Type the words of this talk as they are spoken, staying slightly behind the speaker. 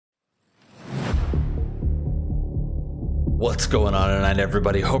What's going on tonight,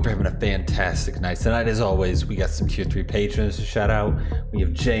 everybody? Hope you're having a fantastic night. Tonight, as always, we got some tier 3 patrons to shout out. We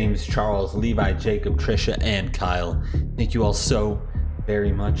have James, Charles, Levi, Jacob, Trisha, and Kyle. Thank you all so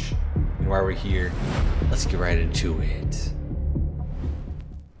very much. And while we're here, let's get right into it.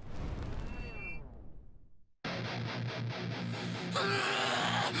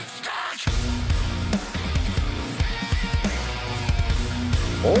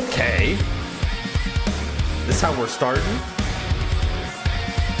 Okay. This is how we're starting?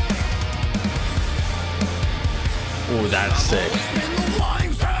 Oh, that's sick.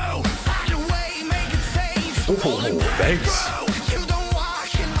 Oh, thanks.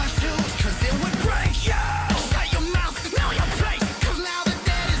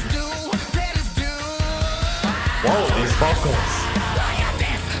 Whoa, these vocals.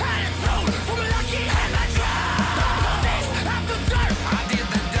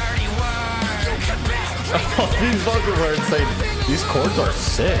 Oh, these vocals are insane. These chords are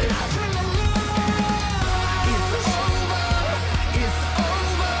sick.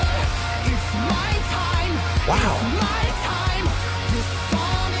 Wow.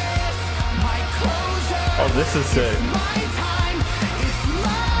 Oh, this is sick.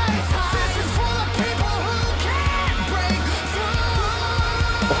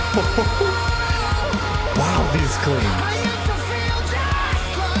 Wow, these clean.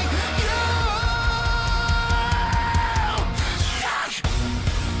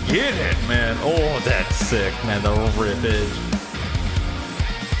 Get it, man. Oh, that's sick, man. The riffage.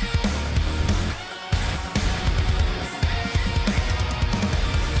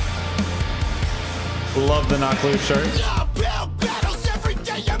 Love the knock loose shirt.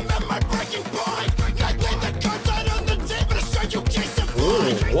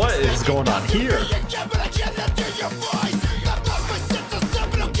 Ooh, what is going on here?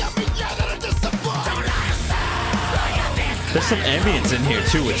 There's some ambience in here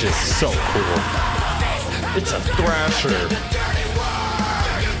too, which is so cool. It's a thrasher.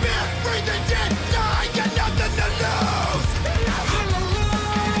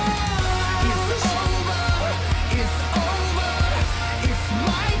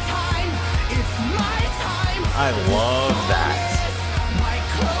 I love that.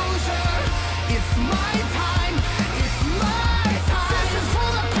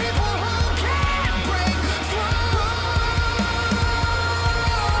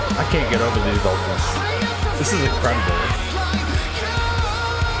 I can't get over these vocals. This is incredible.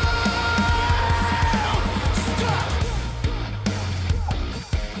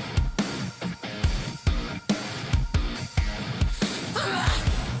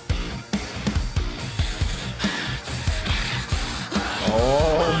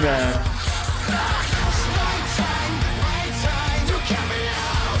 Oh man.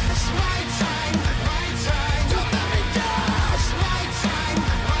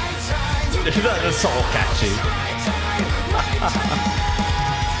 That's so catchy.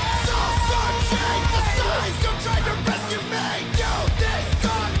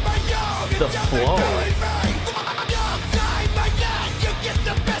 The flow.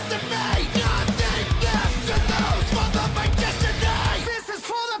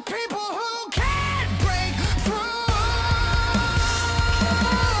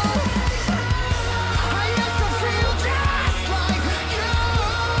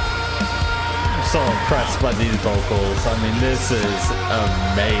 So impressed by these vocals. I mean, this is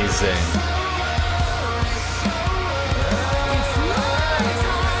amazing.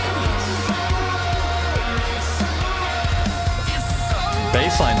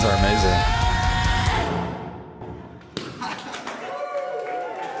 Bass lines are amazing.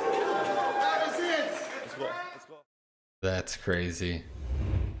 That's crazy.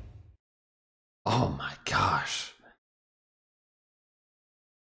 Oh my gosh.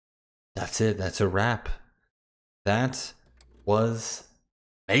 That's it. That's a wrap. That was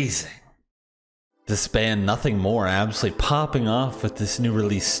amazing. This band, nothing more, absolutely popping off with this new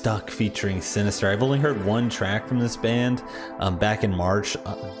release, Stuck, featuring Sinizter. I've only heard one track from this band back in March.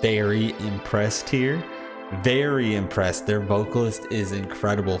 Very impressed here. Very impressed. Their vocalist is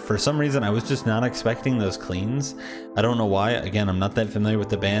incredible. For some reason, I was just not expecting those cleans. I don't know why. Again, I'm not that familiar with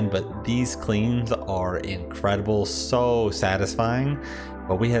the band, but these cleans are incredible. So satisfying.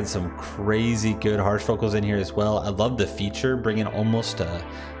 But we had some crazy good harsh vocals in here as well. I love the feature, bringing almost a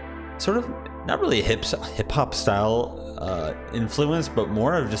sort of, not really a hip-hop style influence, but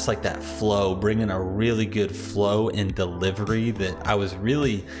more of just like that flow, bringing a really good flow and delivery that I was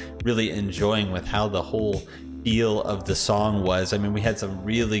really enjoying with how the whole feel of the song was. I mean, we had some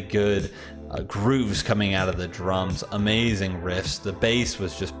really good grooves coming out of the drums, amazing riffs. The bass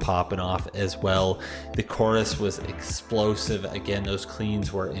was just popping off as well. The chorus was explosive. Again, those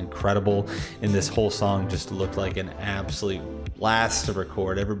cleans were incredible, and this whole song just looked like an absolute blast to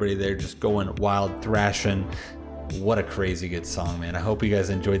record. Everybody there just going wild, thrashing. What a crazy good song, man. I hope you guys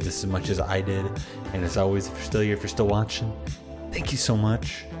enjoyed this as much as I did. And as always, if you're still here, if you're still watching, thank you so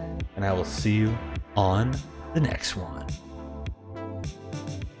much. And I will see you on the next one.